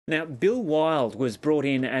Now, Bill Wild was brought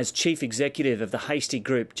in as Chief Executive of the Hastie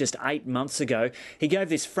Group just 8 months ago. He gave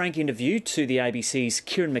this frank interview to the ABC's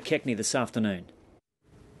Kieran McKechnie this afternoon.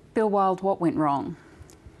 Bill Wild, what went wrong?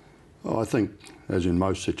 Well, I think, as in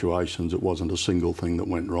most situations, it wasn't a single thing that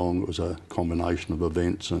went wrong. It was a combination of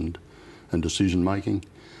events and decision making.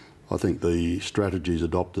 I think the strategies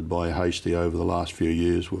adopted by Hastie over the last few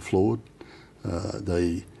years were flawed.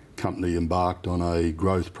 The company embarked on a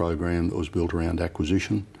growth program that was built around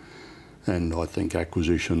acquisition, and I think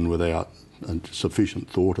acquisition without sufficient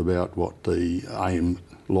thought about what the aim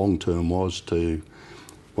long term was, to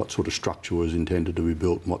what sort of structure was intended to be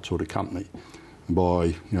built and what sort of company.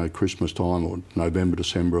 By Christmas time, or November,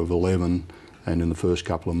 December of 11, and in the first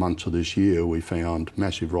couple of months of this year, we found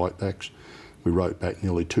massive write-backs. We wrote back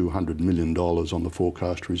nearly $200 million on the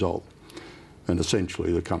forecast result, and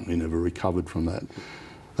essentially the company never recovered from that.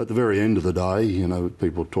 At the very end of the day,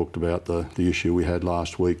 people talked about the issue we had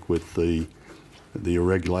last week with the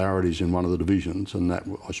irregularities in one of the divisions, and that,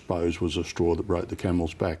 I suppose, was a straw that broke the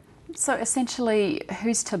camel's back. So essentially,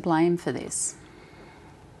 who's to blame for this?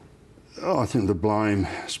 I think the blame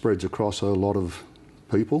spreads across a lot of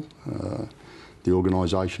people. The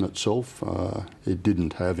organisation itself, it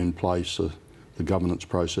didn't have in place the governance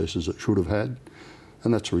processes it should have had,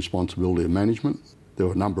 and that's a responsibility of management. There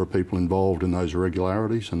were a number of people involved in those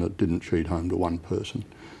irregularities, and it didn't cheat home to one person.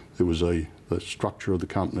 It was the structure of the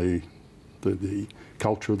company, the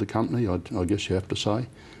culture of the company, I guess you have to say,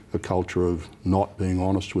 a culture of not being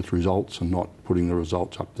honest with results and not putting the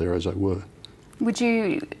results up there as they were. Would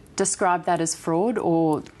you describe that as fraud,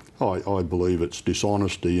 or...? I believe it's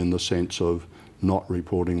dishonesty in the sense of not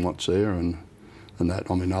reporting what's there, and that,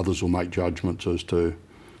 others will make judgments as to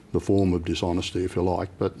the form of dishonesty, if you like,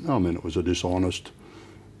 but it was a dishonest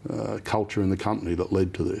culture in the company that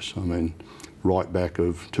led to this. Right back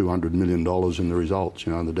of $200 million in the results,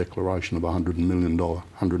 the declaration of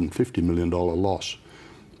 $150 million loss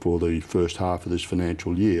for the first half of this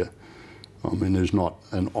financial year. There's not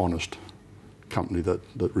an honest company that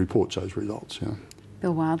reports those results.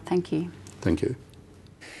 Bill Wild, thank you. Thank you.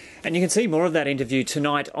 And you can see more of that interview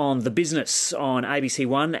tonight on The Business on ABC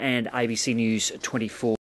One and ABC News 24.